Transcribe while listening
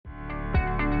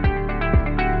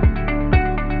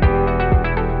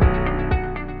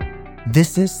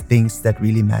This is Things That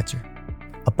Really Matter,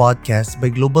 a podcast by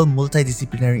global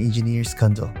multidisciplinary engineers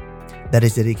Cundall that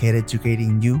is dedicated to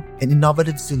creating new and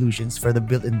innovative solutions for the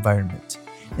built environment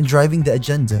and driving the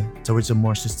agenda towards a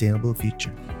more sustainable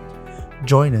future.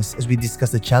 Join us as we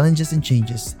discuss the challenges and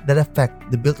changes that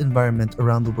affect the built environment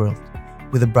around the world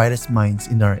with the brightest minds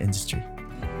in our industry.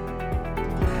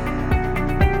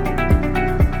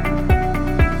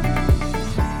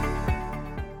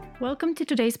 Welcome to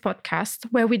today's podcast,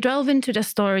 where we delve into the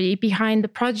story behind the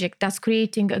project that's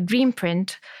creating a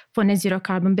greenprint for net zero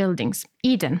carbon buildings,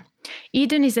 Eden.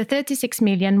 Eden is a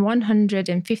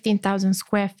 36,115,000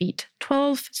 square feet,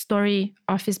 12-story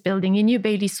office building in New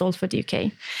Bailey, Salford,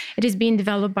 UK. It is being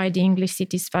developed by the English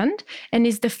Cities Fund and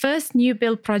is the first new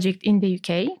build project in the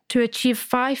UK to achieve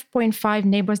 5.5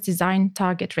 Neighbours Design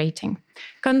target rating.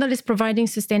 Cundall is providing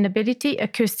sustainability,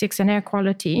 acoustics and air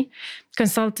quality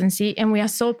consultancy, and we are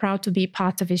so proud to be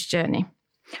part of his journey.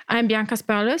 I'm Bianca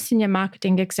Spoeala, Senior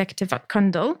Marketing Executive at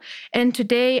Cundall, and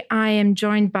today I am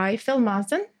joined by Phil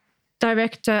Marsden,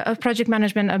 Director of Project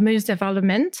Management at Muse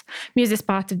Developments. Muse is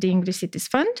part of the English Cities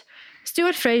Fund.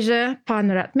 Stuart Fraser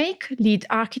Partner at Make, Lead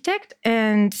Architect,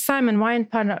 and Simon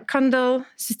Wyatt Partner at Cundall,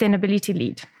 Sustainability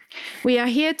Lead. We are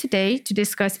here today to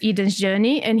discuss Eden's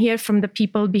journey and hear from the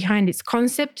people behind its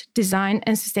concept, design,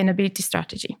 and sustainability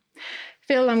strategy.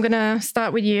 Phil, I'm going to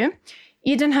start with you.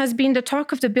 Eden has been the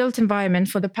talk of the built environment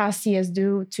for the past years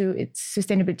due to its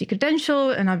sustainability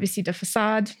credential and obviously the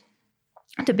facade,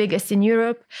 the biggest in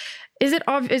Europe.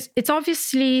 It's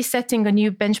obviously setting a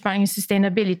new benchmark in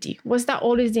sustainability. Was that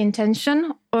always the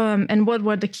intention? And what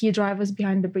were the key drivers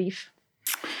behind the brief?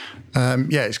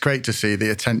 It's great to see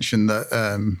the attention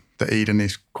that Eden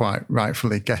is quite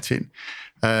rightfully getting.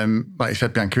 Like you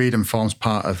said, Bianca, Eden forms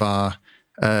part of our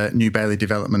New Bailey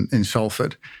development in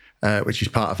Salford, which is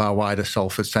part of our wider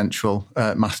Salford Central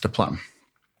master plan.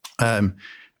 And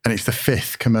it's the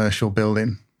fifth commercial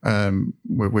building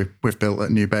we've built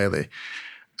at New Bailey.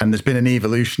 And there's been an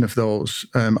evolution of those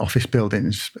office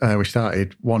buildings. We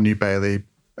started one New Bailey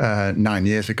 9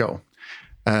 years ago.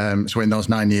 So in those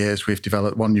 9 years, we've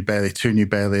developed one New Bailey, two New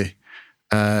Bailey,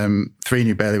 three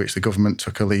New Bailey, which the government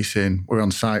took a lease in. We're on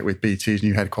site with BT's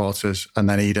new headquarters, and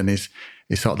then Eden is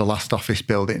sort of the last office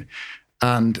building.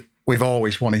 And we've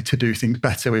always wanted to do things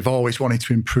better. We've always wanted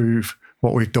to improve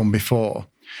what we've done before.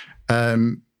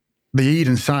 The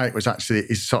Eden site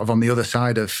is sort of on the other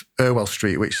side of Irwell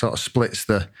Street, which sort of splits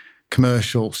the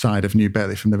commercial side of New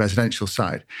Bailey from the residential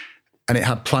side. And it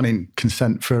had planning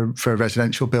consent for a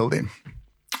residential building.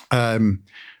 And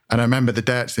I remember the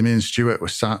day actually me and Stuart were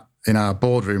sat in our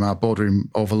boardroom. Our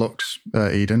boardroom overlooks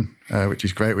Eden, which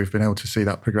is great. We've been able to see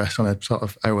that progress on a sort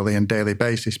of hourly and daily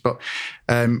basis. But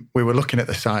we were looking at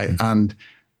the site and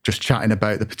just chatting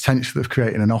about the potential of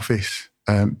creating an office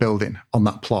building on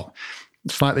that plot.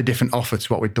 Slightly different offer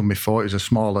to what we'd done before. It was a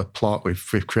smaller plot.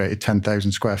 We've created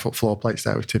 10,000 square foot floor plates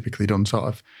there. We've typically done sort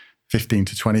of 15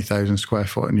 to 20,000 square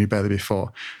foot at New Bailey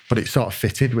before, but it sort of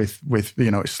fitted with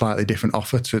a slightly different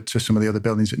offer to some of the other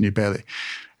buildings at New Bailey.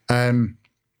 But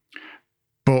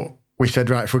we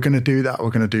said, right, if we're going to do that, we're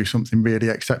going to do something really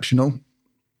exceptional.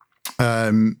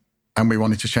 And we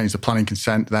wanted to change the planning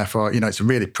consent. Therefore, it's a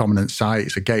really prominent site.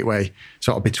 It's a gateway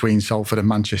sort of between Salford and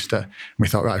Manchester. And we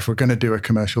thought, right, if we're going to do a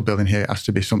commercial building here, it has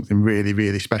to be something really,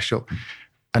 really special.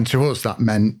 And to us, that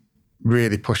meant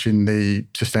really pushing the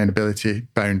sustainability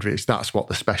boundaries. That's what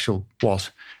the special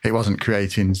was. It wasn't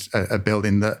creating a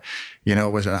building that,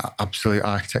 was an absolute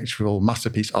architectural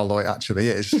masterpiece, although it actually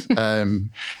is.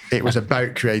 It was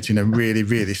about creating a really,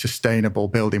 really sustainable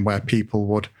building where people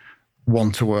would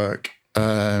want to work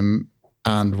and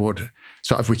would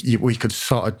sort of, we could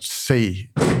sort of see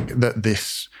that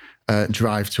this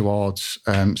drive towards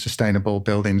sustainable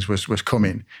buildings was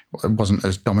coming. It wasn't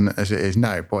as dominant as it is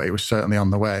now, but it was certainly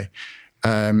on the way.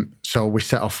 So we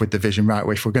set off with the vision, right,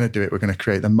 well, if we're going to do it, we're going to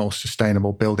create the most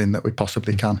sustainable building that we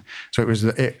possibly can. So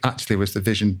it actually was the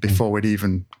vision before we'd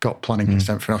even got planning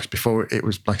consent for us, before it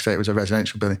was, like I say, it was a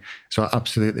residential building. So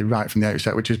absolutely right from the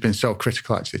outset, which has been so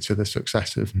critical actually to the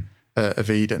success of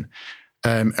Eden.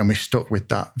 And we stuck with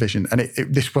that vision. And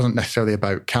this wasn't necessarily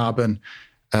about carbon,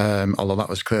 although that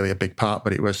was clearly a big part,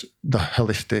 but it was the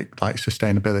holistic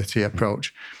sustainability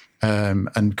approach,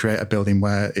 and create a building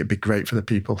where it'd be great for the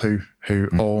people who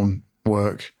own,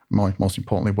 work, most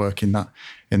importantly, work in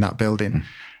that building.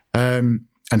 And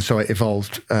so it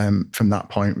evolved from that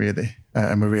point, really.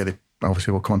 And we're really,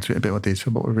 obviously we'll come on to it in a bit more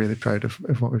detail, but we're really proud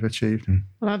of what we've achieved.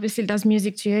 Well, obviously that's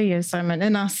music to your ears, Simon,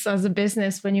 and us as a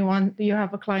business. When you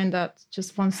have a client that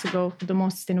just wants to go for the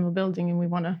most sustainable building, and we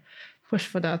want to push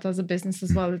for that as a business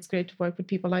as well. It's great to work with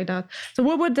people like that. So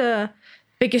what were the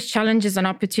biggest challenges and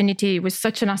opportunity with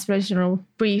such an aspirational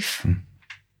brief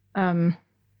from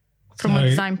a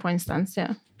design point stance?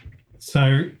 Yeah.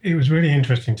 So it was really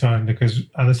interesting time because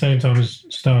at the same time as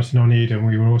starting on Eden,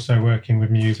 we were also working with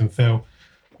Muse and Phil,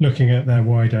 looking at their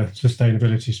wider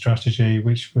sustainability strategy,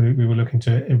 which we were looking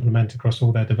to implement across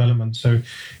all their developments. So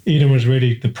Eden was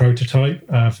really the prototype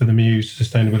for the Muse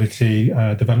sustainability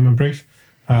development brief.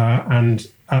 And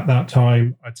at that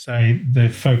time, I'd say the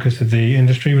focus of the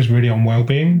industry was really on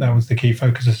well-being. That was the key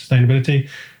focus of sustainability.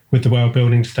 With the Well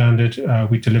Building Standard,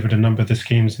 we delivered a number of the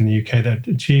schemes in the UK that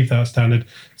achieved that standard.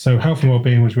 So health and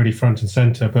well-being was really front and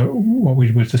centre. But what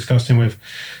we were discussing with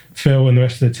Phil and the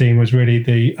rest of the team was really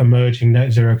the emerging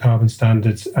net zero carbon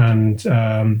standards and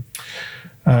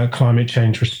climate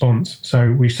change response.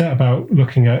 So we set about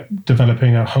looking at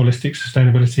developing a holistic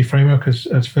sustainability framework,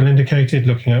 as Phil indicated,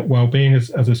 looking at well-being as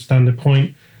a standard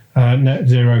point, net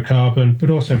zero carbon, but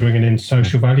also bringing in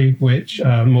social value, which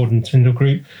Morden Tyndall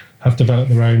Group have developed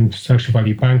their own social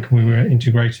value bank, and we were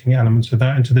integrating elements of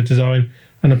that into the design.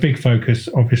 And a big focus,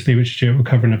 obviously, which Stuart will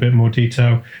cover in a bit more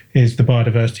detail, is the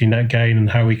biodiversity net gain and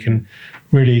how we can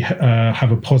really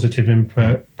have a positive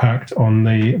impact on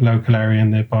the local area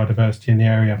and the biodiversity in the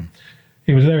area.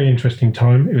 It was a very interesting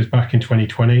time. It was back in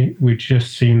 2020. We'd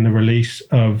just seen the release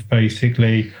of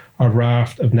basically a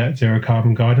raft of net zero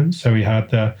carbon guidance. So we had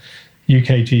the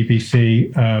UK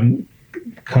GBC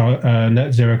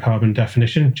net zero carbon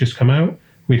definition just come out.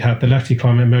 We'd had the Letty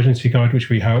Climate Emergency Guide, which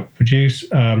we helped produce,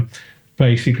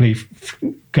 basically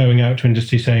going out to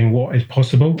industry saying what is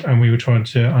possible, and we were trying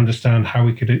to understand how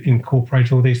we could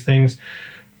incorporate all these things.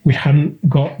 We hadn't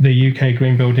got the UK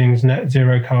Green Buildings Net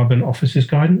Zero Carbon Offices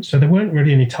Guidance, so there weren't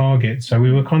really any targets. So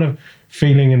we were kind of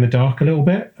feeling in the dark a little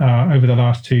bit. Over the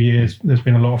last 2 years, there's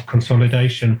been a lot of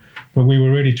consolidation, but we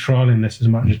were really trialling this as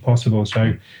much as possible.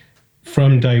 So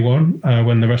from day one,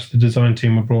 when the rest of the design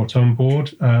team were brought on board,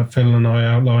 Phil and I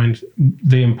outlined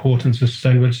the importance of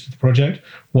sustainability to the project,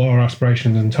 what our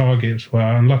aspirations and targets were,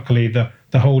 and luckily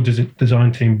the whole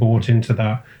design team bought into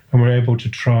that, and we're able to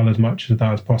trial as much of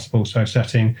that as possible. So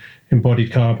setting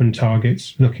embodied carbon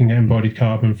targets, looking at embodied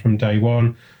carbon from day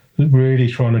one, really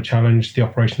trying to challenge the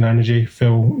operational energy.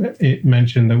 Phil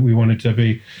mentioned that we wanted to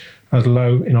be as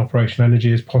low in operational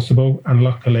energy as possible. And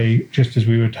luckily, just as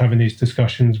we were having these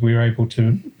discussions, we were able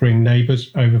to bring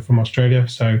neighbours over from Australia.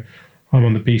 So I'm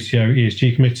on the BCO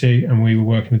ESG committee, and we were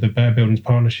working with the Better Buildings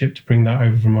Partnership to bring that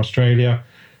over from Australia.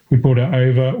 We brought it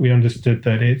over. We understood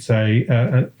that it's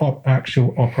an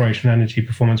actual operational energy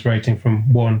performance rating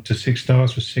from 1 to 6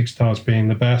 stars, with 6 stars being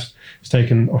the best. It's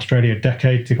taken Australia a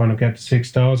decade to kind of get to 6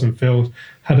 stars, and Phil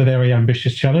had a very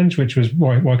ambitious challenge, which was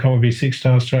why can't we be 6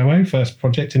 stars straight away? First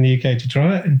project in the UK to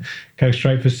try it and go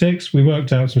straight for 6. We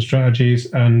worked out some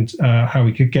strategies and how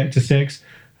we could get to 6,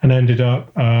 and ended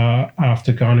up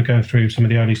after kind of going through some of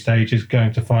the early stages,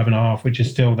 going to 5.5, which is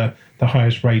still the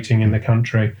highest rating in the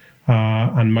country.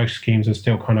 And most schemes are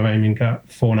still kind of aiming at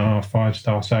 4.5, 5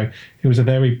 stars. So it was a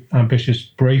very ambitious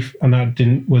brief, and that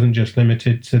wasn't just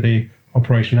limited to the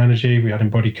operational energy. We had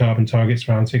embodied carbon targets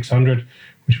around 600,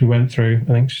 which we went through.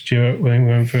 I think Stuart, we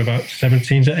went through about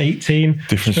 17 to 18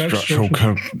 different structural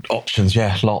options.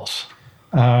 Yeah, lots.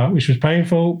 Which was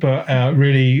painful, but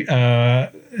really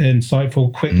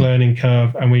insightful, quick learning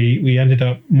curve, and we ended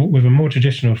up with a more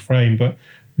traditional frame, but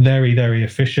very, very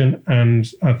efficient.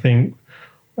 And I think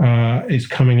it's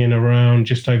coming in around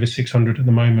just over 600 at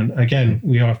the moment. Again,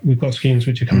 we've got schemes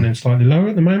which are coming in slightly lower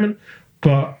at the moment,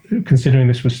 but considering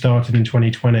this was started in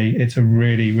 2020, it's a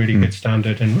really, really good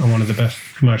standard and one of the best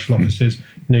commercial offices,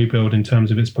 new build, in terms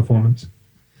of its performance.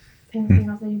 Anything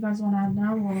else that you guys want to add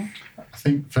now? Or? I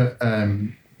think for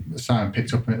Simon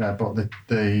picked up on it there, but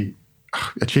the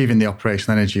achieving the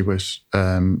operational energy was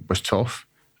tough.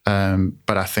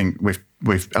 But I think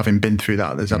we've having been through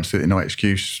that, there's absolutely no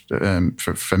excuse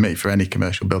for me, for any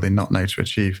commercial building not now to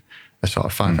achieve a sort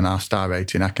of 5.5 star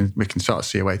rating. We can sort of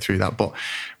see a way through that. But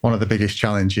one of the biggest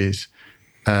challenges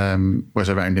was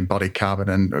around embodied carbon,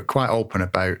 and we're quite open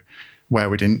about where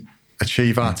we didn't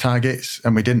achieve our targets,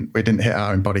 and we didn't hit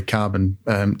our embodied carbon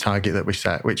target that we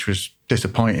set, which was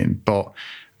disappointing. But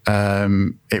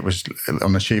it was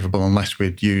unachievable unless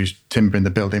we'd used timber in the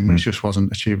building, which just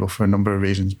wasn't achievable for a number of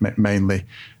reasons, mainly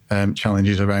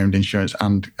challenges around insurance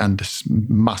and this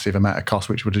massive amount of cost,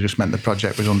 which would have just meant the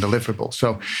project was undeliverable.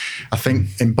 So I think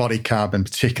embodied carbon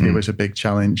particularly was a big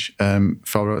challenge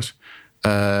for us,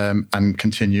 and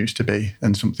continues to be,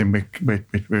 and something we're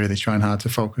really trying hard to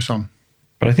focus on.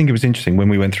 But I think it was interesting when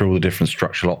we went through all the different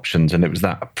structural options, and it was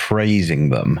that appraising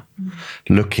them,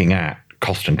 looking at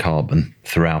cost and carbon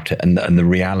throughout it, and the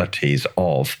realities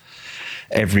of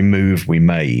every move we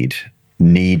made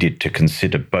needed to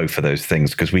consider both of those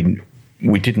things because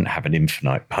we didn't have an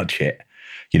infinite budget.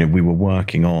 We were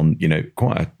working on,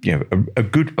 quite a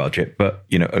good budget, but,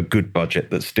 a good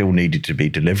budget that still needed to be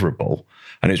deliverable.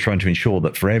 And it's trying to ensure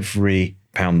that for every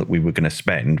pound that we were going to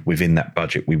spend within that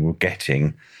budget, we were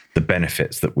getting the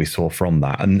benefits that we saw from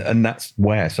that. And that's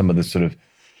where some of the sort of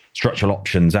structural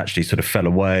options actually sort of fell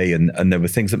away. And there were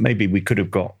things that maybe we could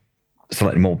have got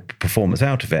slightly more performance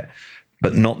out of it,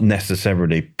 but not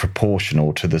necessarily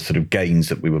proportional to the sort of gains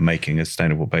that we were making on a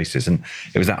sustainable basis. And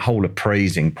it was that whole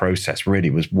appraising process really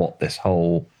was what this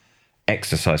whole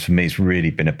exercise for me has really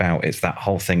been about. It's that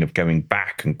whole thing of going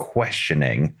back and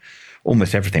questioning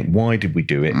almost everything. Why did we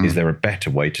do it? Is there a better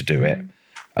way to do it?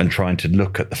 And trying to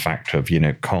look at the factor of,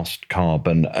 cost,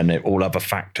 carbon, and all other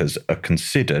factors are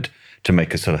considered to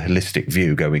make a sort of holistic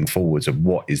view going forwards of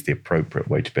what is the appropriate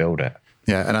way to build it.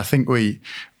 Yeah, and I think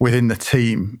within the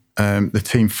team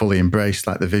fully embraced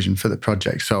the vision for the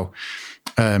project. So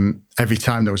every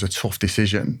time there was a tough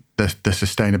decision, the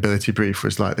sustainability brief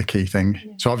was the key thing.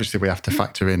 Yeah. So obviously we have to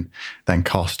factor in then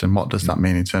cost and what does that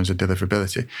mean in terms of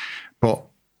deliverability. But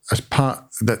as part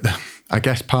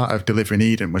of delivering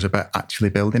Eden was about actually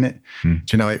building it.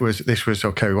 This was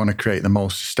okay. We want to create the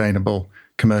most sustainable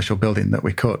commercial building that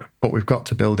we could, but we've got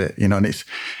to build it. And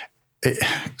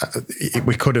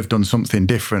we could have done something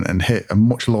different and hit a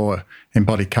much lower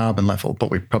embodied carbon level, but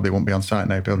we probably won't be on site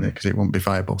now building it because it won't be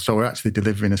viable. So we're actually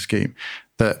delivering a scheme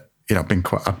that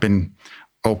I've been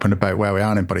open about where we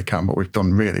are in embodied carbon, but we've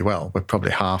done really well. We're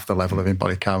probably half the level of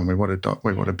embodied carbon we would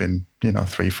have been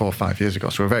 3, 4, 5 years ago.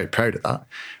 So we're very proud of that.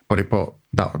 But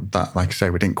that, like I say,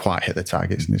 we didn't quite hit the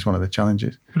targets, and it's one of the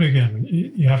challenges. But again,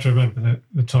 you have to remember that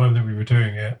the time that we were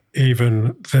doing it,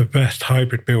 even the best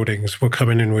hybrid buildings were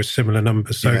coming in with similar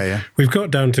numbers. So we've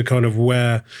got down to kind of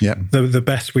where the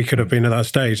best we could have been at that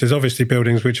stage. There's obviously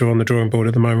buildings which are on the drawing board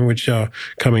at the moment, which are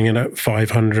coming in at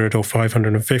 500 or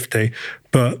 550,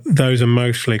 but those are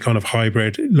mostly kind of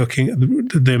hybrid. Looking at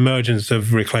the emergence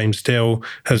of reclaimed steel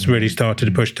has really started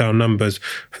to push down numbers.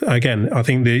 Again, I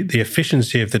think the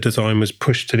efficiency of the design was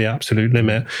pushed to the absolute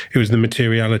limit. It was the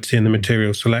materiality and the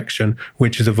material selection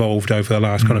which has evolved over the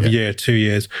last kind of year, 2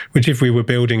 years, which if we were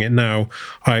building it now,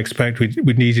 I expect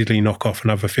we'd easily knock off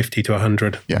another 50 to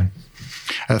 100. Yeah.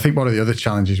 I think one of the other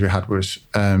challenges we had was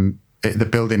the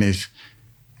building it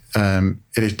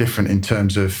is different in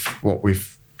terms of what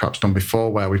we've perhaps done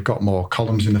before, where we've got more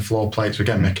columns in the floor plates.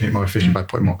 Again, making it more efficient by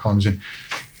putting more columns in.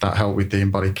 That helped with the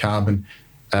embodied carbon.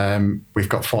 We've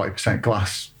got 40%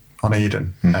 glass on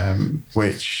Eden,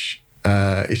 which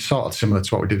is sort of similar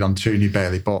to what we did on 2 New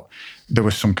Bailey, but there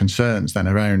were some concerns then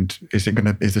around, is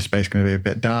the space going to be a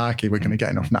bit dark? Are we going to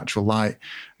get enough natural light?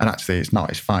 And actually it's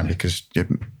not, it's fine because,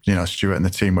 Stuart and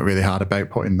the team were really hard about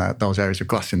putting those areas of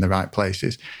glass in the right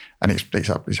places. And it's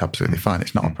absolutely fine.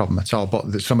 It's not a problem at all. But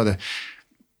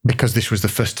because this was the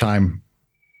first time,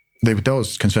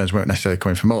 those concerns weren't necessarily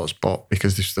coming from us, but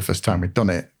because this was the first time we'd done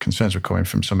it, concerns were coming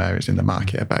from some areas in the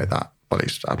market about that. But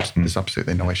there's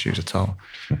absolutely no issues at all.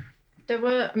 There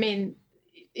were,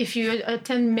 if you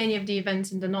attend many of the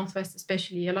events in the Northwest,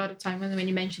 especially, a lot of time when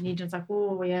you mention Eden, it's like,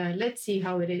 oh yeah, let's see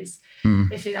how it is.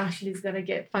 If it actually is going to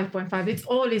get 5.5, it's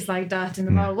always like that.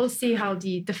 And we'll see how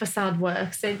the facade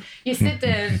works. And you sit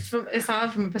there from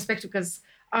a perspective, because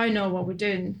I know what we're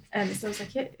doing. And so it's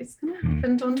like, yeah, it's going to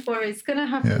happen. Don't worry. It's going to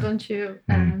happen. Don't you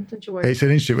worry. It's an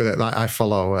interesting with it. I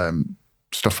follow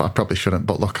stuff I probably shouldn't,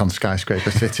 but look on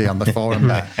Skyscraper City on the forum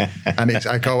there. And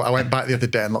I went back the other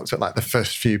day and looked at the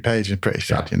first few pages, pretty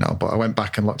sad, but I went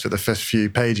back and looked at the first few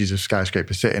pages of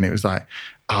Skyscraper City and it was like,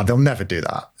 they'll never do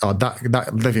that. Or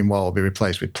that living wall will be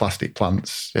replaced with plastic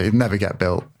plants. It'll never get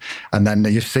built. And then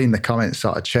you've seen the comments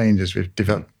sort of change as we've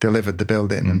delivered the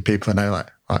building and people are now like,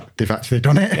 they've actually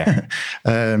done it. Yeah.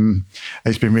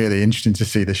 It's been really interesting to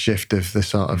see the shift of the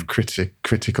sort of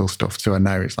critical stuff to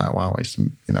now it's like, wow,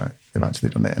 they've actually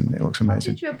done it and it looks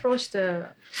amazing. How did you approach the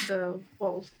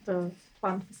walls, the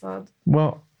plant facade?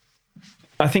 Well,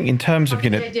 I think in terms of, How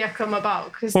did the idea come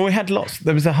about? Well, we had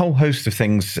there was a whole host of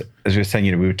things, as we were saying,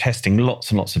 we were testing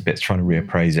lots and lots of bits, trying to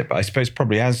reappraise it. But I suppose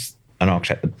probably as an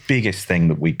architect, the biggest thing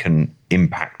that we can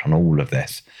impact on all of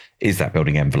this is that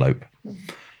building envelope.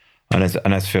 And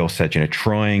as Phil said,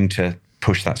 trying to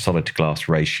push that solid to glass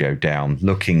ratio down,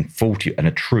 looking 40 and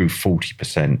a true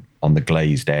 40% on the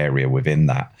glazed area within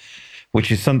that,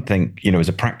 which is something, as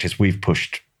a practice we've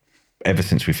pushed ever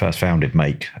since we first founded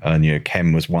Make. And,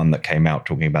 Ken was one that came out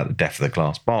talking about the death of the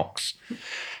glass box.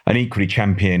 And equally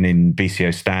champion in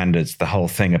BCO standards, the whole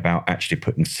thing about actually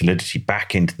putting solidity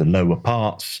back into the lower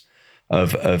parts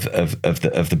of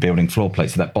the building floor plate.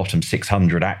 So that bottom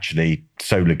 600, actually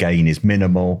solar gain is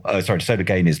minimal. Solar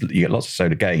gain is, you get lots of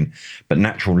solar gain, but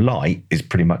natural light is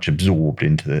pretty much absorbed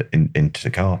into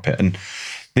the carpet. And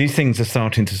these things are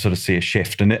starting to sort of see a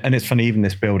shift. And it's funny, even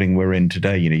this building we're in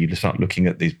today, you just start looking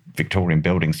at these Victorian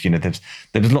buildings,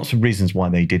 there's lots of reasons why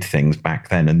they did things back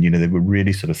then. And, they were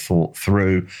really sort of thought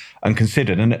through and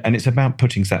considered. And it's about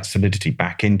putting that solidity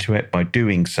back into it. By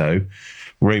doing so,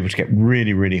 we're able to get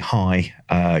really, really high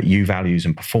U values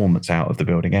and performance out of the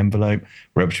building envelope.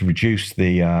 We're able to reduce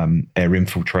the air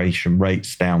infiltration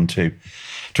rates down to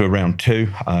around 2.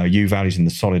 U values in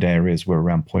the solid areas were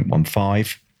around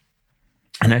 0.15.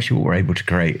 And actually what we're able to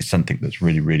create is something that's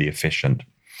really, really efficient.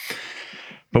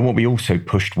 But what we also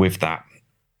pushed with that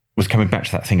was coming back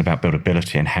to that thing about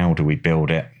buildability and how do we build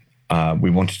it.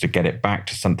 We wanted to get it back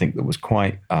to something that was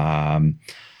quite,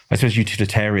 I suppose,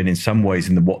 utilitarian in some ways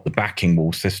in what the backing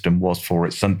wall system was for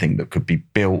it, something that could be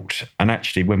built. And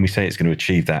actually, when we say it's going to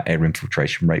achieve that air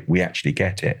infiltration rate, we actually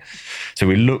get it. So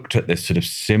we looked at this sort of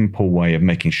simple way of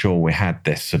making sure we had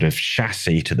this sort of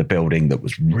chassis to the building that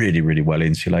was really, really well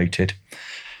insulated.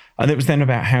 And it was then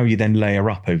about how you then layer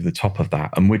up over the top of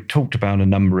that. And we talked about a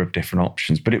number of different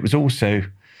options, but it was also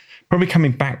probably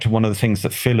coming back to one of the things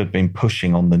that Phil had been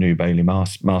pushing on the New Bailey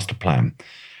master plan,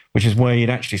 which is where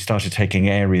you'd actually started taking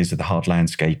areas of the hard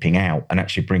landscaping out and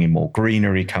actually bringing more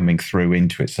greenery coming through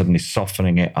into it, suddenly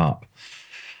softening it up.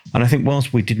 And I think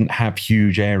whilst we didn't have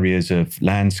huge areas of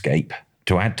landscape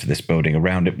to add to this building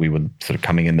around it, we were sort of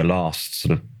coming in the last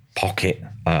sort of pocket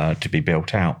to be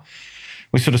built out.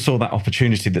 We sort of saw that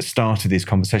opportunity that started these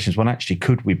conversations. Well, actually,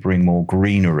 could we bring more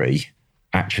greenery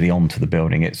actually onto the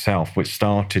building itself, which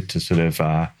started to sort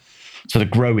of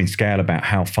grow in scale about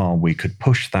how far we could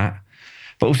push that,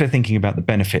 but also thinking about the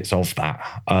benefits of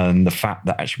that and the fact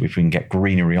that actually if we can get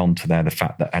greenery onto there, the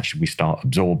fact that actually we start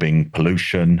absorbing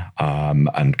pollution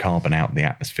and carbon out in the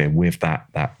atmosphere with that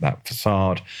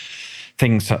facade.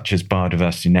 Things such as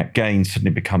biodiversity net gain suddenly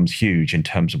becomes huge in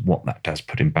terms of what that does,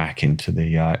 putting back into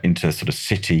the sort of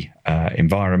city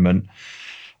environment,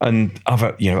 and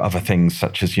other things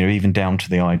such as even down to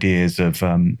the ideas of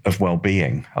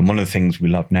well-being. And one of the things we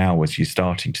love now is you're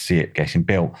starting to see it getting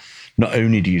built. Not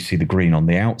only do you see the green on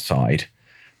the outside,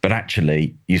 but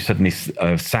actually you suddenly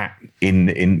sat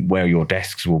in where your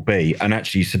desks will be, and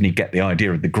actually you suddenly get the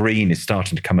idea of the green is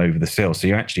starting to come over the sill. So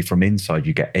you actually from inside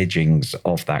you get edgings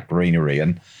of that greenery,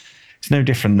 and it's no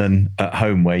different than at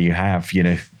home where you have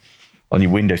on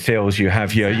your windowsills you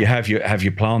have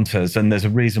your planters, and there's a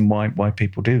reason why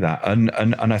people do that, and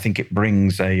I think it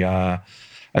brings a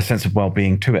sense of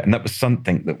well-being to it, and that was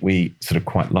something that we sort of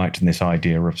quite liked in this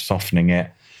idea of softening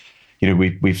it.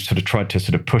 We've sort of tried to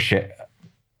sort of push it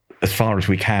as far as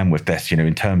we can with this,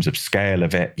 in terms of scale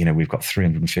of it. We've got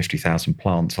 350,000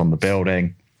 plants on the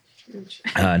building.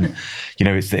 And,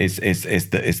 it's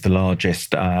the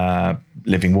largest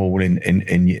living wall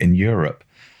in Europe.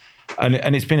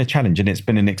 And it's been a challenge, and it's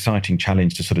been an exciting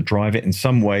challenge to sort of drive it. In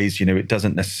some ways, it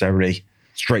doesn't necessarily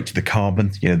straight to the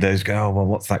carbon. Those go, oh, well,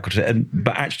 what's that got to do?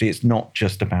 But actually, it's not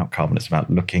just about carbon. It's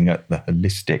about looking at the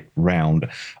holistic round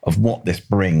of what this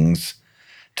brings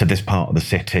to this part of the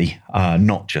city,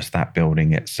 not just that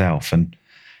building itself. And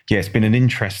yeah, it's been an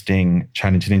interesting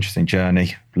challenge, an interesting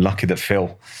journey. Lucky that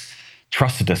Phil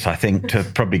trusted us, I think, to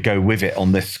probably go with it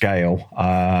on this scale,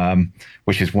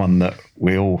 which is one that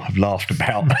we all have laughed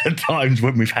about at times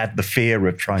when we've had the fear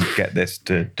of trying to get this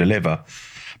to deliver.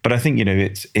 But I think,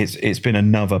 it's been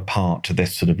another part to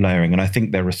this sort of layering. And I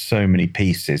think there are so many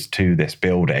pieces to this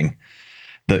building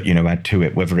that, add to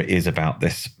it, whether it is about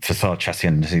this facade chassis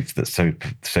underneath that's so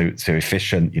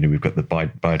efficient. We've got the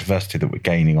biodiversity that we're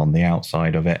gaining on the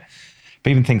outside of it. But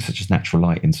even things such as natural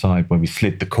light inside, where we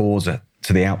slid the cores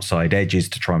to the outside edges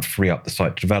to try and free up the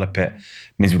site to develop it.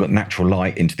 It means we've got natural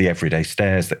light into the everyday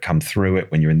stairs that come through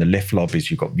it. When you're in the lift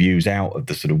lobbies, you've got views out of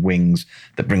the sort of wings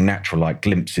that bring natural light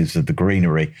glimpses of the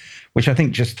greenery, which I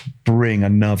think just bring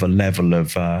another level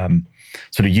of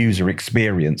sort of user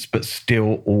experience, but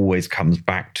still always comes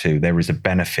back to there is a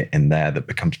benefit in there that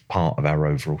becomes part of our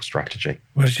overall strategy.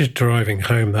 Well, it's just driving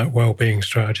home that well-being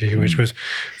strategy, which was,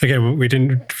 again, we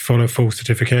didn't follow full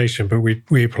certification, but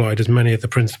we applied as many of the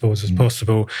principles as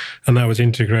possible, and that was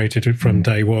integrated from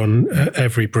day one.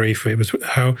 Every brief, it was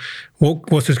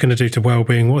what's this going to do to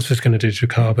well-being? What's this going to do to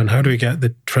carbon? How do we get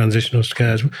the transitional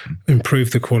scares,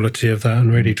 improve the quality of that,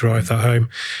 and really drive that home?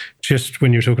 Just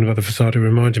when you were talking about the facade, it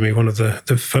reminded me one of the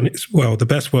funniest, the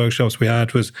best workshops we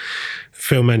had was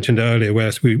Phil mentioned earlier,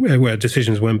 where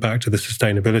decisions went back to the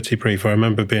sustainability brief. I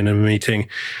remember being in a meeting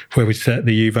where we set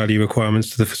the U-value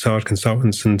requirements to the facade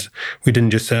consultants, and we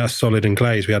didn't just set a solid and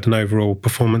glaze. We had an overall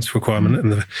performance requirement,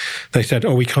 and they said,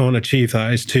 "Oh, we can't achieve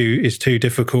that. It's too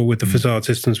difficult with the facade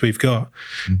systems we've got."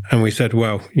 And we said,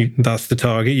 "Well, that's the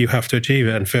target. You have to achieve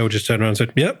it." And Phil just turned around and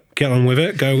said, "Yep, get on with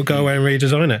it. Go away and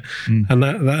redesign it." And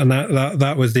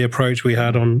that was the approach we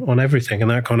had on everything,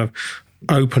 and that kind of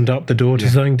opened up the door to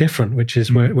something different, which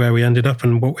is where we ended up,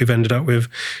 and what we've ended up with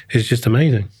is just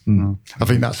amazing. I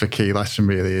think that's a key lesson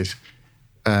really is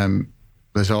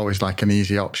there's always like an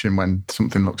easy option when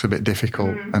something looks a bit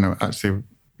difficult, and actually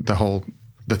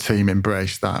the team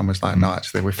embraced that and was like, no,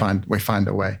 actually we find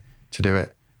a way to do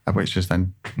it, which is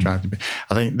then trying to be.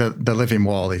 I think the living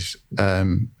wall is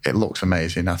it looks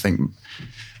amazing. I think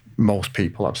most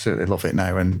people absolutely love it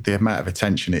now, and the amount of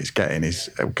attention it's getting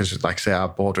is because, like I say, our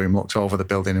boardroom looks over the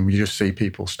building, and we just see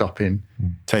people stopping,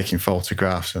 taking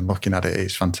photographs and looking at it.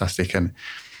 It's fantastic. And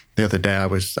the other day I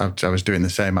was doing the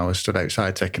same. I was stood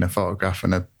outside taking a photograph,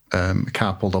 and a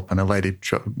car pulled up, and a lady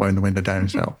wound the window down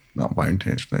and said, "Oh, not wound,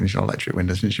 it's electric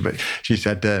windows," isn't she? But she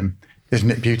said,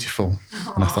 "Isn't it beautiful?"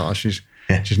 And I thought, oh, she's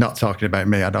not talking about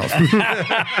me. I don't.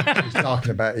 She's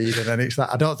talking about Eden, and it's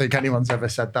that I don't think anyone's ever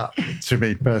said that to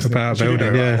me personally. About a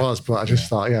building, it was, but I just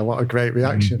thought, what a great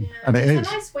reaction, and it is. It's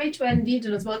a nice way to end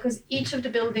Eden as well, because each of the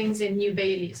buildings in New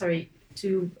Bailey,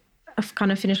 to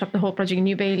kind of finish up the whole project in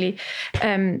New Bailey,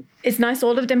 it's nice.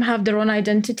 All of them have their own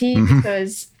identity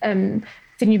because.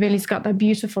 The New Bailey's got that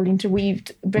beautiful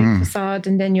interweaved brick facade,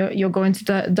 and then you're going to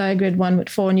the diagrid one with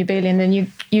 4 New Bailey, and then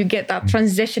you get that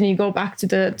transition. You go back to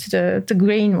the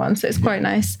green one, so it's quite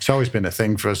nice. It's always been a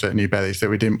thing for us at New Bailey that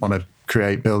we didn't want to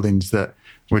create buildings that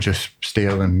were just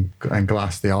steel and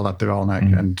glass. They all had their own,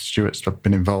 and Stuart's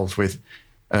been involved with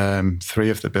 3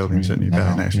 of the buildings at New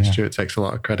Bailey now. So Stuart takes a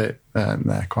lot of credit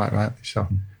there, quite rightly. So,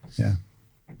 yeah.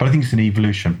 But I think it's an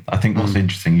evolution. I think what's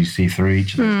interesting, you see through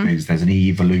each of those moves, there's an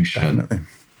evolution,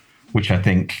 which I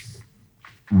think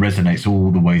resonates all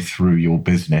the way through your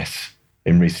business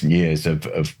in recent years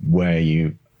of where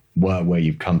you were, where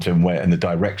you've come to, and the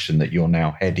direction that you're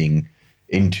now heading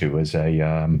into as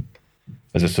a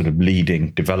sort of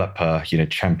leading developer,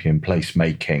 champion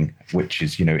placemaking, which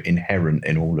is, inherent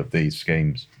in all of these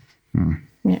schemes.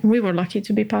 Yeah, we were lucky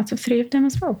to be part of 3 of them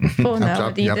as well. 4 now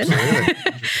at Eden.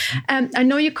 I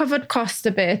know you covered cost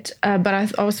a bit, but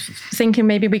I was thinking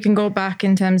maybe we can go back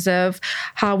in terms of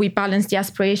how we balance the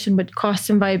aspiration with cost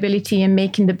and viability and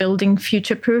making the building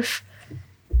future-proof.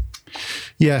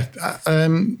 Yeah, I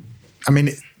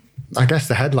mean, I guess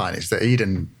the headline is that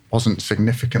Eden wasn't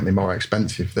significantly more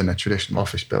expensive than a traditional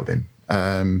office building.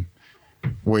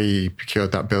 We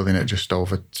procured that building at just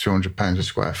over £200 a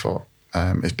square foot.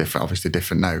 It's different, obviously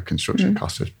different now. Construction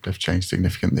costs have changed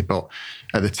significantly, but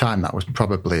at the time that was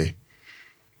probably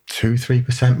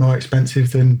 2-3% more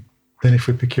expensive than if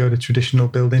we procured a traditional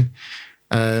building.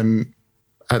 And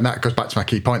that goes back to my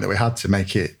key point that we had to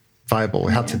make it viable.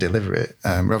 We had to deliver it.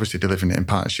 We're obviously delivering it in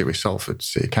partnership with Salford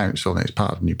City Council, and it's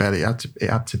part of New Bailey. It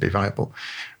had to be viable,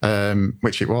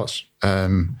 which it was.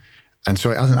 And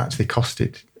so it hasn't actually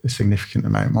costed a significant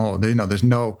amount more. There's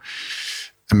no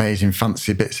amazing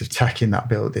fancy bits of tech in that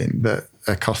building that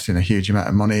are costing a huge amount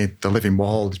of money. The living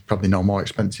wall is probably no more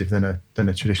expensive than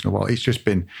a traditional wall. It's just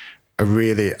been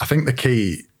I think the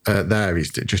key there is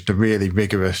just a really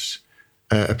rigorous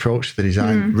approach to the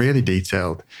design, really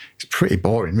detailed. It's pretty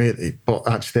boring, really, but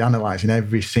actually analysing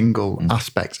every single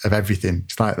aspect of everything.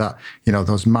 It's like that,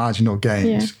 those marginal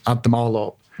gains, add them all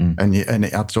up, and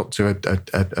it adds up to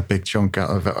a big chunk out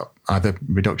of either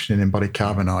reduction in embodied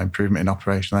carbon or improvement in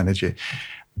operational energy.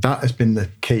 That has been the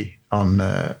key on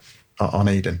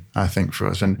Eden, I think, for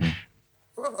us. And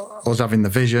us having the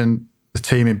vision, the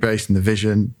team embracing the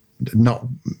vision, not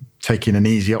taking an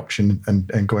easy option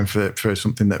and going for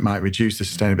something that might reduce the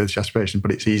sustainability aspiration, but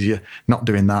it's easier not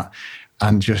doing that,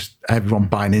 and just everyone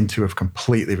buying into a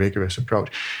completely rigorous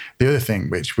approach. The other thing,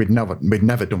 which we'd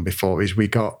never done before, is we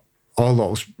got all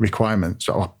those requirements,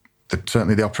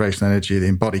 certainly the operational energy, the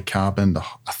embodied carbon,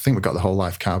 I think we got the whole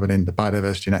life carbon in, the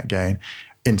biodiversity net gain,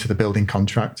 into the building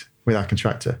contract with our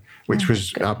contractor, which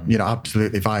was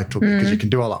absolutely vital, because you can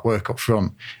do all that work up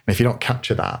front, and if you don't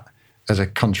capture that as a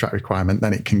contract requirement,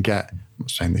 then it can get, I'm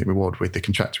not saying the reward with the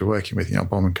contractor we're working with,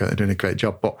 Bowman Kurt are doing a great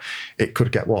job, but it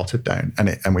could get watered down,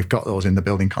 and we've got those in the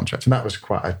building contract, and that was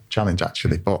quite a challenge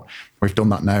actually, but we've done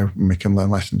that now, and we can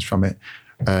learn lessons from it.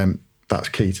 That's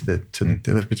key to the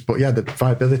deliveries. But yeah, the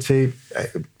viability,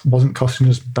 it wasn't costing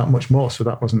us that much more, so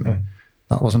that wasn't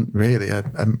that wasn't really a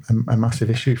massive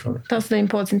issue for us. That's the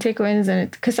important takeaway, isn't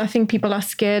it? Because I think people are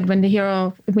scared when they hear,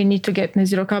 oh, we need to get net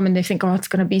zero carbon. They think, oh, it's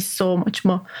going to be so much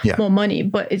more money.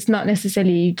 But it's not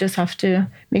necessarily. You just have to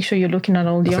make sure you're looking at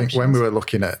all the options. I think when we were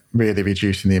looking at really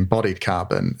reducing the embodied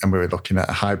carbon and we were looking at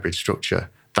a hybrid structure,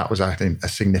 that was, I think, a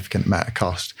significant amount of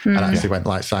cost. And actually went,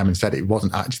 like Simon said, it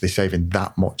wasn't actually saving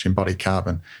that much embodied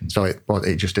carbon. So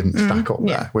it just didn't stack up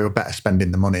there. We were better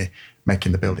spending the money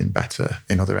making the building better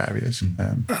in other areas.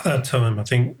 At that time, I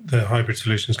think the hybrid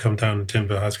solutions come down and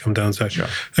timber has come down. So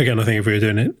again, I think if we were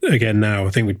doing it again now,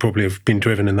 I think we'd probably have been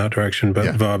driven in that direction,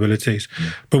 but viabilities.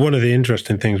 But one of the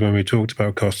interesting things when we talked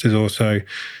about cost is also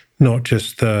not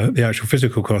just the actual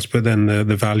physical cost, but then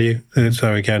the value.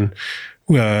 So again,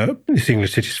 it's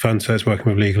English Cities Fund, so it's working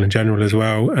with Legal in General as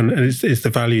well. And it's the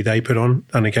value they put on.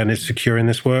 And again, it's securing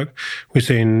this work. We're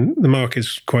seeing the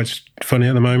market's quite funny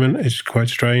at the moment. It's quite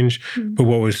strange. But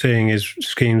what we're seeing is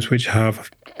schemes which have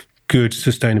good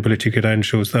sustainability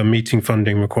credentials that are meeting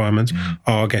funding requirements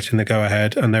are getting the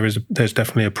go-ahead. And there's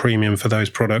definitely a premium for those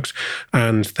products.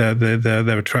 And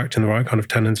they're attracting the right kind of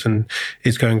tenants and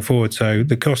it's going forward. So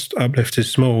the cost uplift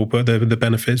is small, but the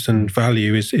benefits and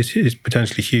value is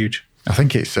potentially huge. I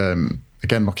think it's,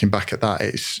 again, looking back at that,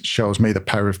 it shows me the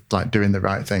power of like doing the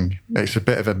right thing. It's a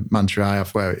bit of a mantra I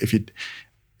have where if you've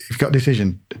got a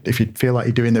decision, if you feel like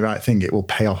you're doing the right thing, it will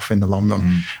pay off in the long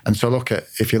run. And so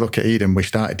if you look at Eden, we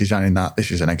started designing that.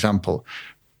 This is an example,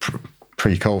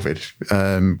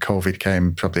 pre-COVID. COVID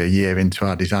came probably a year into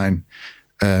our design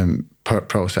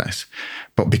process.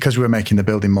 But because we were making the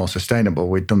building more sustainable,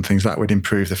 we'd done things like we'd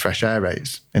improve the fresh air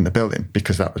rates in the building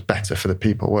because that was better for the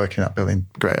people working in that building,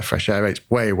 greater fresh air rates,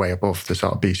 way, way above the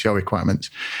sort of BCO requirements.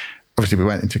 Obviously, we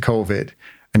went into COVID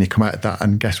and you come out of that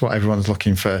and guess what? Everyone's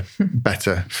looking for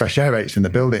better fresh air rates in the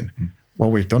building.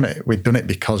 Well, we've done it. We've done it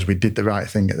because we did the right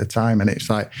thing at the time. And it's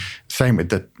like, same with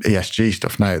the ESG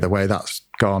stuff now, the way that's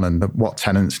gone and what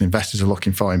tenants and investors are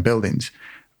looking for in buildings.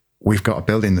 We've got a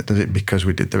building that does it because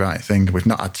we did the right thing. We've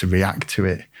not had to react to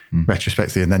it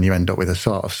retrospectively, and then you end up with a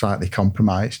sort of slightly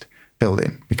compromised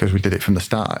building because we did it from the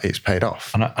start. It's paid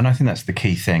off. And I think that's the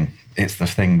key thing. It's the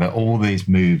thing that all these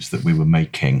moves that we were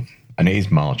making, and it is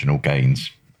marginal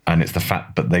gains, and it's the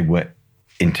fact that they were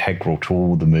integral to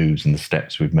all the moves and the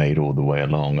steps we've made all the way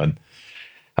along. And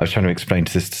I was trying to explain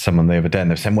to someone the other day,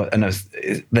 and they were saying, well,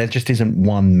 there just isn't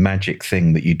one magic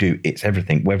thing that you do. It's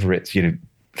everything, whether it's,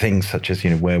 things such as,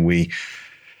 where we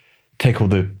take all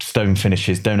the stone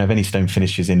finishes, don't have any stone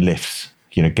finishes in lifts,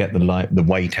 get the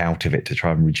weight out of it to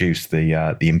try and reduce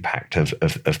the impact of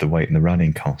the weight and the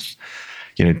running costs.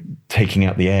 Taking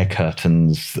out the air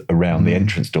curtains around the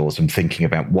entrance doors and thinking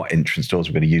about what entrance doors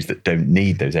we're going to use that don't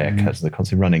need those air curtains, they're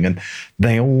constantly running. And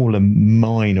they all are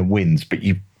minor wins, but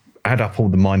you add up all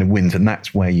the minor wins and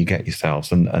that's where you get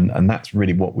yourselves. And that's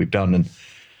really what we've done. And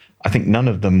I think none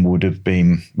of them we'd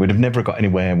have never got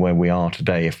anywhere where we are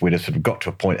today if we'd have sort of got to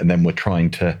a point and then we're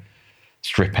trying to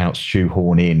strip out,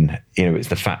 shoehorn in. It's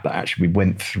the fact that actually we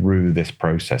went through this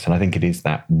process. And I think it is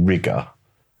that rigor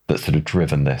that's sort of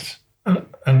driven this.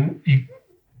 And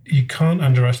you can't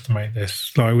underestimate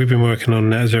this. Like, we've been working on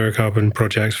net zero carbon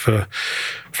projects for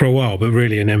a while, but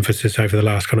really an emphasis over the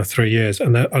last kind of 3 years.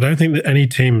 And I don't think that any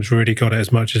team's really got it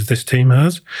as much as this team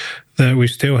has. That we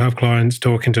still have clients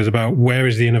talking to us about where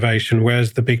is the innovation,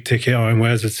 where's the big ticket item,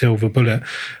 where's the silver bullet.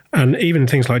 And even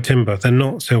things like timber, they're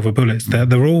not silver bullets.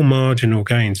 They're all marginal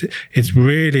gains. It's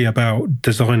really about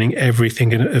designing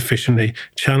everything efficiently,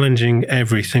 challenging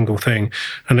every single thing.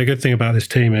 And the good thing about this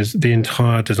team is the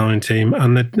entire design team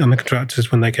and the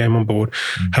contractors, when they came on board,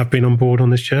 have been on board on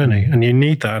this journey. And you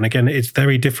need that. And again, it's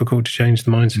very difficult to change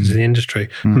the mindsets of the industry.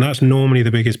 And that's normally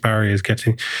the biggest barrier, is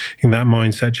getting that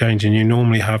mindset change. And you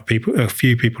normally have a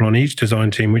few people on each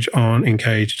design team which aren't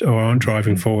engaged or aren't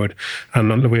driving forward.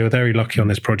 And we were very lucky on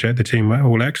this project. The team were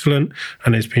all excellent,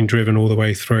 and it's been driven all the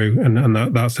way through, and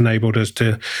that's enabled us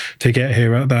to get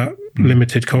here at that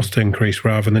limited cost increase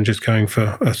rather than just going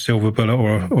for a silver bullet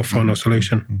or final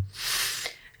solution.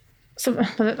 So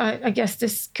I guess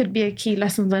this could be a key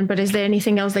lesson learned, but is there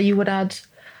anything else that you would add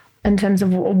in terms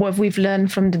of what we've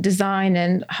learned from the design,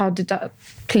 and how did that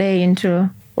play into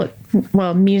what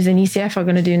Muse and ECF are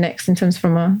going to do next in terms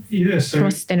from a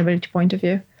sustainability point of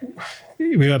view?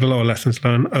 We had a lot of lessons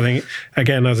learned. I think,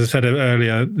 again, as I said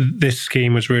earlier, this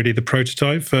scheme was really the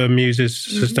prototype for Muse's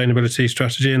sustainability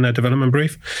strategy in their development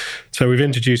brief. So we've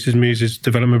introduced Muse's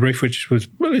development brief, which was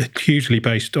hugely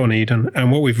based on Eden.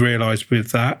 And what we've realised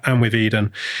with that and with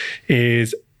Eden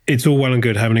is it's all well and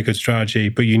good having a good strategy,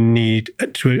 but you need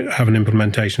to have an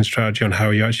implementation strategy on how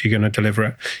you're actually going to deliver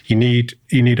it. You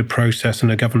need a process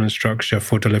and a governance structure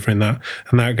for delivering that,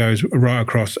 and that goes right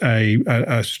across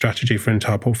a strategy for an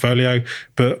entire portfolio,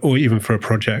 or even for a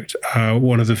project.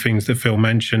 One of the things that Phil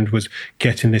mentioned was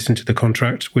getting this into the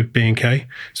contract with B&K.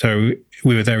 So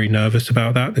we were very nervous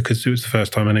about that because it was the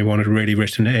first time anyone had really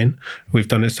written it in. We've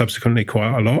done it subsequently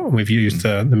quite a lot, and we've used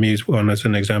the Muse one as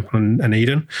an example and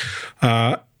Eden.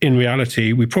 In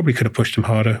reality, we probably could have pushed them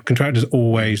harder. Contractors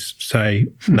always say,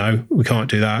 no, we can't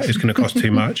do that. It's going to cost too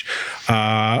much.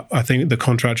 I think the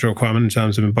contractor requirement in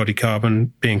terms of embodied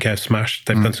carbon, B&K smashed.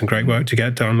 They've done some great work to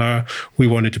get down lower. We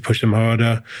wanted to push them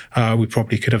harder. We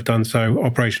probably could have done so.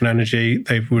 Operation Energy,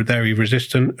 they were very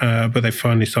resistant, but they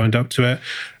finally signed up to it.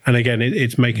 And again,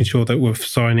 it's making sure that we're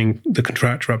signing the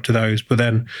contractor up to those. But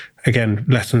then, again,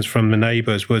 lessons from the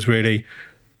neighbours was really,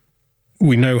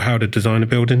 we know how to design a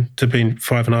building to be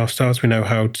 5.5 stars. We know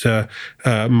how to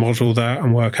model that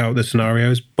and work out the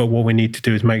scenarios. But what we need to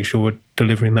do is make sure we're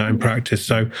delivering that in practice.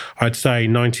 So I'd say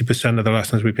 90% of the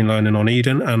lessons we've been learning on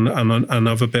Eden and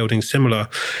other buildings similar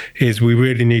is we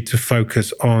really need to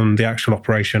focus on the actual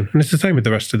operation. And it's the same with the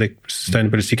rest of the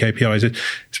sustainability KPIs.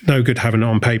 It's no good having it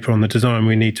on paper on the design.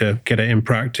 We need to get it in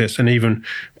practice. And even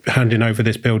handing over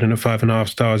this building at 5.5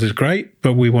 stars is great,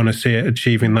 but we want to see it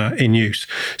achieving that in use.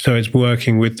 So it's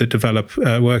working with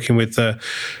the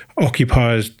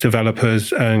occupiers,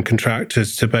 developers and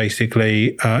contractors to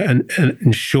basically and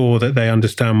ensure that they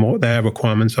understand what their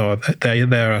requirements are, that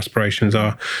their aspirations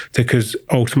are, because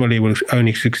ultimately we'll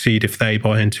only succeed if they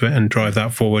buy into it and drive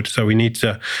that forward. So we need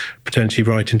to potentially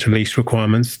write into lease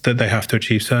requirements that they have to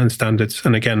achieve certain standards.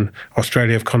 And again,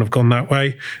 Australia have kind of gone that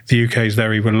way. The UK is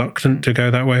very reluctant to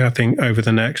go that way. I think over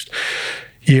the next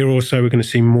year or so, we're going to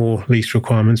see more lease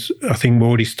requirements. I think we're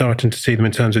already starting to see them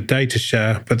in terms of data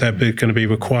share, but they're going to be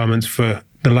requirements for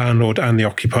the landlord and the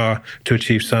occupier to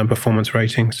achieve certain performance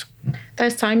ratings.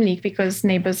 There's time leak because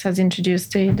Neighbours has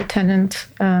introduced the tenant,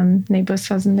 Neighbours,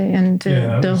 hasn't they? And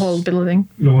the whole building.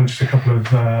 Launched a couple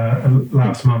of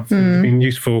last month. It's been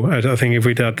useful. I think if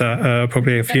we'd had that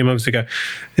probably a few months ago.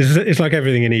 It's like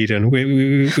everything in Eden.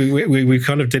 We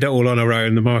kind of did it all on our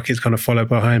own. The market's kind of followed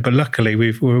behind. But luckily,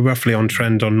 we're roughly on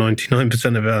trend on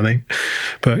 99% of it, I think.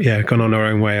 But yeah, gone on our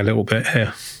own way a little bit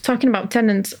here. Talking about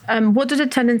tenants, what do the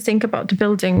tenants think about the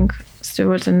building,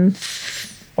 Stuart?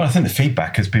 Well, I think the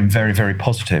feedback has been very, very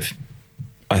positive.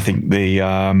 I think the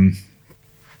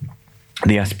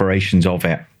aspirations of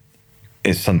it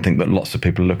is something that lots of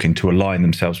people are looking to align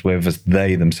themselves with, as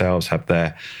they themselves have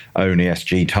their own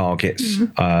ESG targets,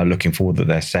 looking forward that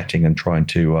they're setting and trying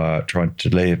to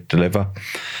deliver.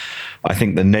 I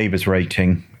think the Neighbours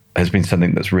rating has been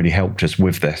something that's really helped us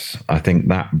with this. I think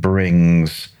that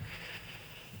brings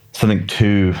something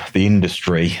to the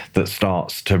industry that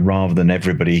starts to, rather than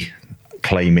everybody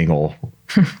claiming or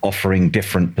offering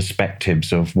different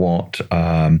perspectives of what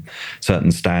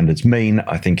certain standards mean,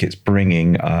 I think it's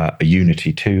bringing a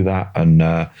unity to that,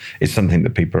 and it's something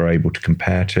that people are able to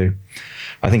compare to.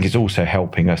 I think it's also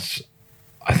helping us,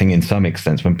 I think in some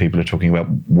extent, when people are talking about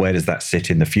where does that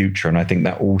sit in the future, and I think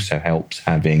that also helps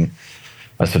having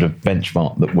a sort of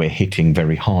benchmark that we're hitting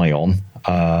very high on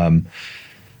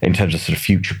in terms of sort of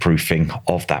future-proofing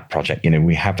of that project. You know,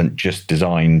 we haven't just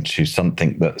designed to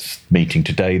something that's meeting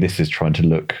today. This is trying to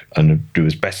look and do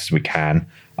as best as we can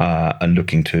and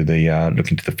looking to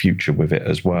the future with it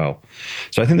as well.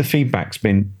 So I think the feedback's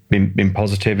been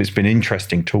positive. It's been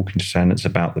interesting talking to tenants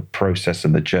about the process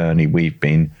and the journey we've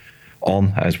been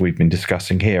on as we've been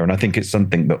discussing here. And I think it's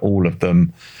something that all of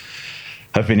them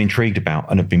have been intrigued about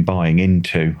and have been buying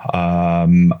into.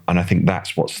 And I think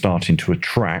that's what's starting to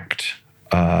attract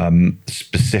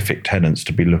specific tenants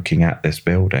to be looking at this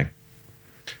building.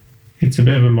 It's a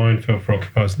bit of a minefield for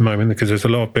occupiers at the moment because there's a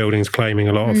lot of buildings claiming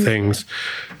a lot of things.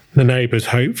 The Neighbours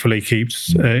hopefully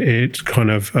keeps it kind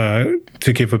of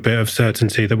to give a bit of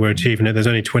certainty that we're achieving it. There's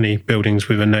only 20 buildings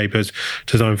with a Neighbours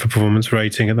designed for performance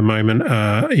rating at the moment,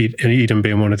 Eden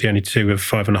being one of the only two with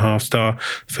 5.5 star,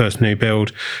 first new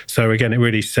build. So again, it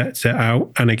really sets it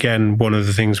out. And again, one of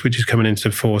the things which is coming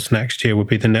into force next year will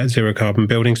be the net zero carbon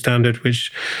building standard,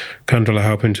 which Cundall are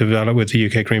helping to develop with the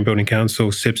UK Green Building Council,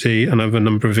 SIBSI, and a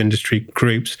number of industry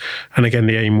groups. And again,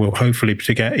 the aim will hopefully be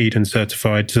to get Eden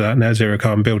certified to that net zero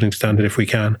carbon building building standard if we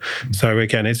can. So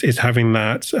again, it's having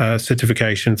that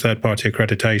certification, third-party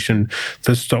accreditation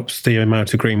that stops the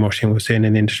amount of greenwashing we're seeing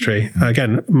in the industry.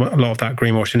 Again, a lot of that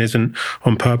greenwashing isn't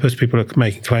on purpose. People are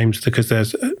making claims because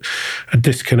there's a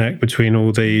disconnect between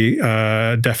all the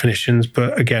definitions,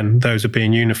 but again, those are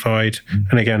being unified.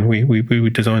 And again, we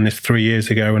designed this 3 years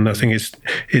ago, and I think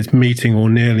it's meeting or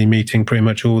nearly meeting pretty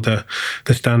much all the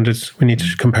standards. We need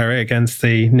to compare it against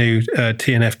the new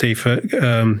TNFD for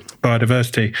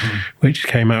biodiversity, which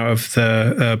came out of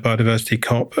the biodiversity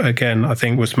COP. Again, I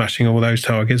think we're smashing all those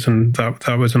targets, and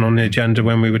that wasn't on the agenda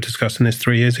when we were discussing this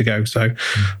 3 years ago. So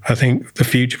I think the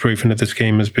future proofing of the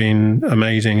scheme has been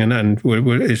amazing, and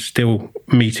is still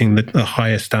meeting the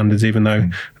highest standards, even though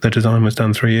the design was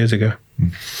done 3 years ago.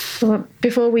 So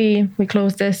before we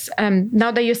close this,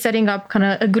 now that you're setting up kind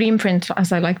of a greenprint,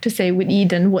 as I like to say, with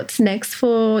Eden, what's next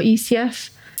for ECF?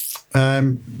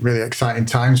 Really exciting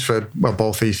times for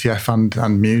both ECF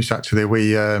and Muse. Actually,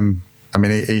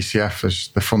 ECF, as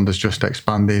the fund has just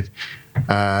expanded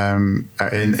in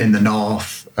the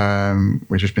north.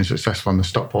 We've just been successful on the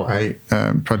Stockport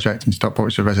 8 project in Stockport,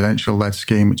 which is a residential-led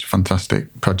scheme, which is a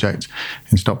fantastic project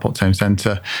in Stockport Town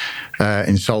Centre.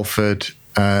 In Salford,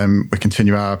 we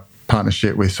continue our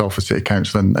partnership with Salford City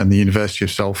Council and the University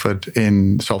of Salford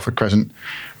in Salford Crescent,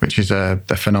 which is a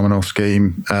phenomenal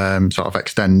scheme, sort of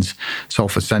extends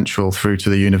Salford Central through to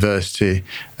the university.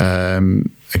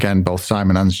 Again, both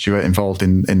Simon and Stuart involved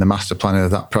in the master planning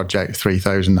of that project,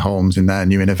 3,000 homes in their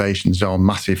new innovation zone,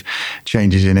 massive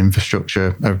changes in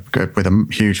infrastructure with a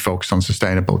huge focus on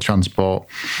sustainable transport.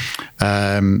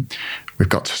 We've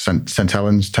got St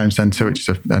Helens Town Centre, which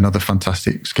is another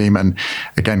fantastic scheme. And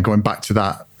again, going back to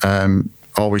that,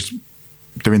 always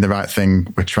doing the right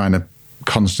thing. We're trying to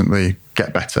constantly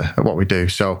get better at what we do.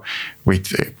 So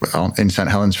in St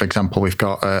Helens, for example, we've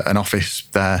got an office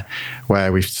there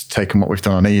where we've taken what we've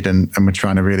done on Eden and we're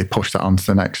trying to really push that on to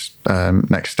the next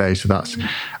stage. So that's,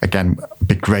 again,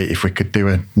 be great if we could do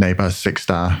a NABERS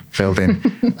 6-star building.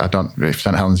 I don't know if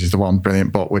St Helens is the one,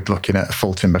 brilliant, but we're looking at a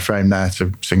full timber frame there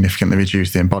to significantly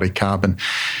reduce the embodied carbon.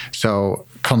 So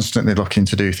constantly looking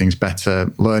to do things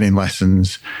better, learning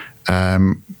lessons.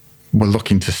 We're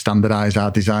looking to standardise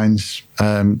our designs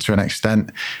to an extent.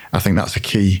 I think that's a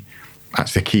key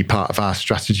part of our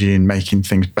strategy in making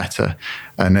things better.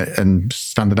 And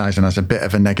standardising has a bit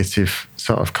of a negative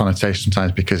sort of connotation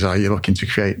sometimes because you're looking to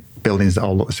create buildings that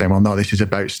all look the same. Well, no, this is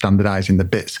about standardising the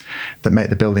bits that make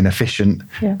the building efficient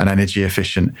and energy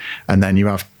efficient. And then you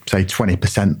have, say,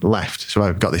 20% left. So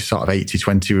I've got this sort of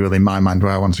 80-20 rule in my mind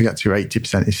where I want to get to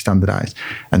 80% is standardised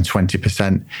and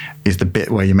 20% is the bit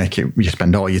where you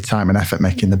spend all your time and effort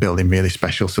making the building really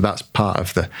special. So that's part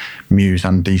of the Muse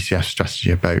and DCF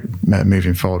strategy about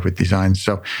moving forward with design.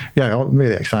 So yeah,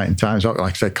 really exciting times. Like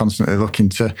I said, constantly looking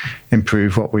to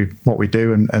improve what we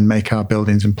do and make our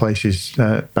buildings and places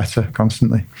better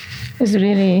constantly. It's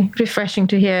really refreshing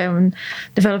to hear when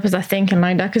developers are thinking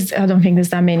like that, because I don't think there's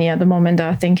that many at the moment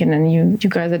that are thinking, and you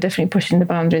guys are definitely pushing the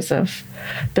boundaries of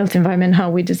built environment, how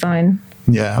we design.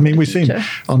 Yeah, I mean, we've seen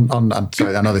on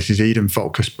sorry, I know this is Eden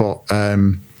focused, but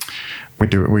we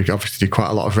obviously do quite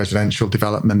a lot of residential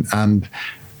development, and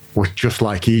we're just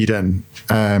like Eden.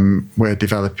 We're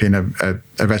developing a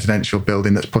residential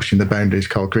building that's pushing the boundaries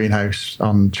called Greenhouse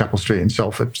on Chapel Street in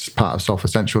Salford. It's part of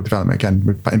Salford Central Development,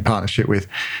 again, in partnership with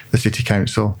the City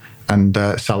Council and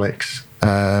Salix,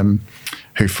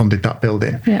 who funded that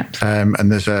building. Yeah.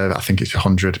 And there's I think it's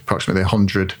approximately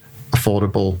 100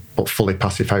 affordable but fully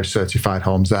passive house certified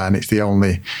homes there, and it's the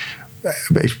only.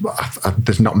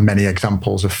 There's not many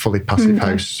examples of fully passive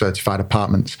house certified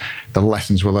apartments. The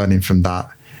lessons we're learning from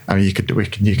that. I mean, you could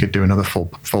do another full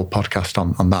podcast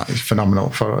on that. It's phenomenal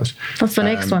for us. That's the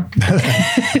next one.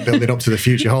 Building up to the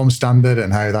future home standard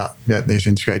and how that is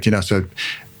integrated. So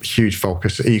huge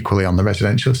focus equally on the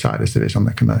residential side as it is on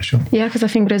the commercial. Yeah, because I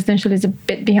think residential is a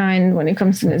bit behind when it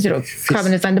comes to zero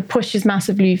carbon design. The push is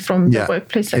massively from the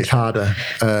workplace sector. It's harder.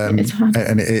 It's hard.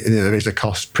 And there is a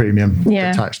cost premium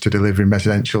attached to delivering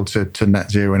residential to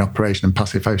net zero in operation and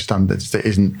passive house standards that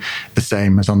isn't the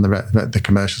same as on the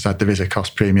commercial side. There is a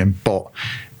cost premium, but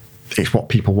it's what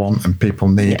people want and people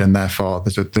need, and therefore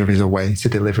there is a way to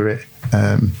deliver it.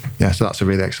 So that's a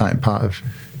really exciting part of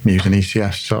Muse and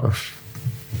ECF sort of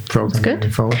program. That's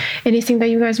good. Forward. Anything that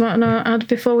you guys want to add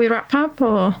before we wrap up,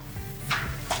 or?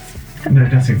 No,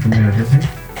 nothing from me, I don't think.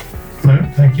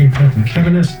 No, thank you for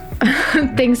having us.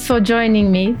 Thanks for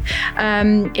joining me.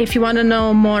 If you want to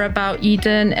know more about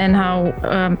Eden and how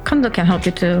Cundall can help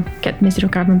you to get net zero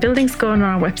carbon buildings, go on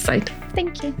our website.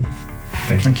 Thank you.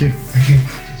 Thank you. Thank you.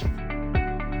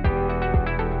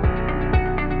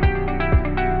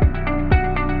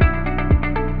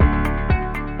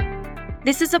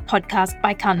 This is a podcast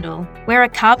by Cundall. We're a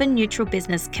carbon neutral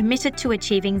business committed to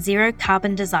achieving zero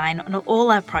carbon design on all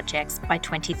our projects by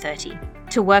 2030.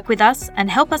 To work with us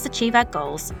and help us achieve our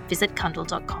goals, visit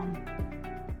cundall.com.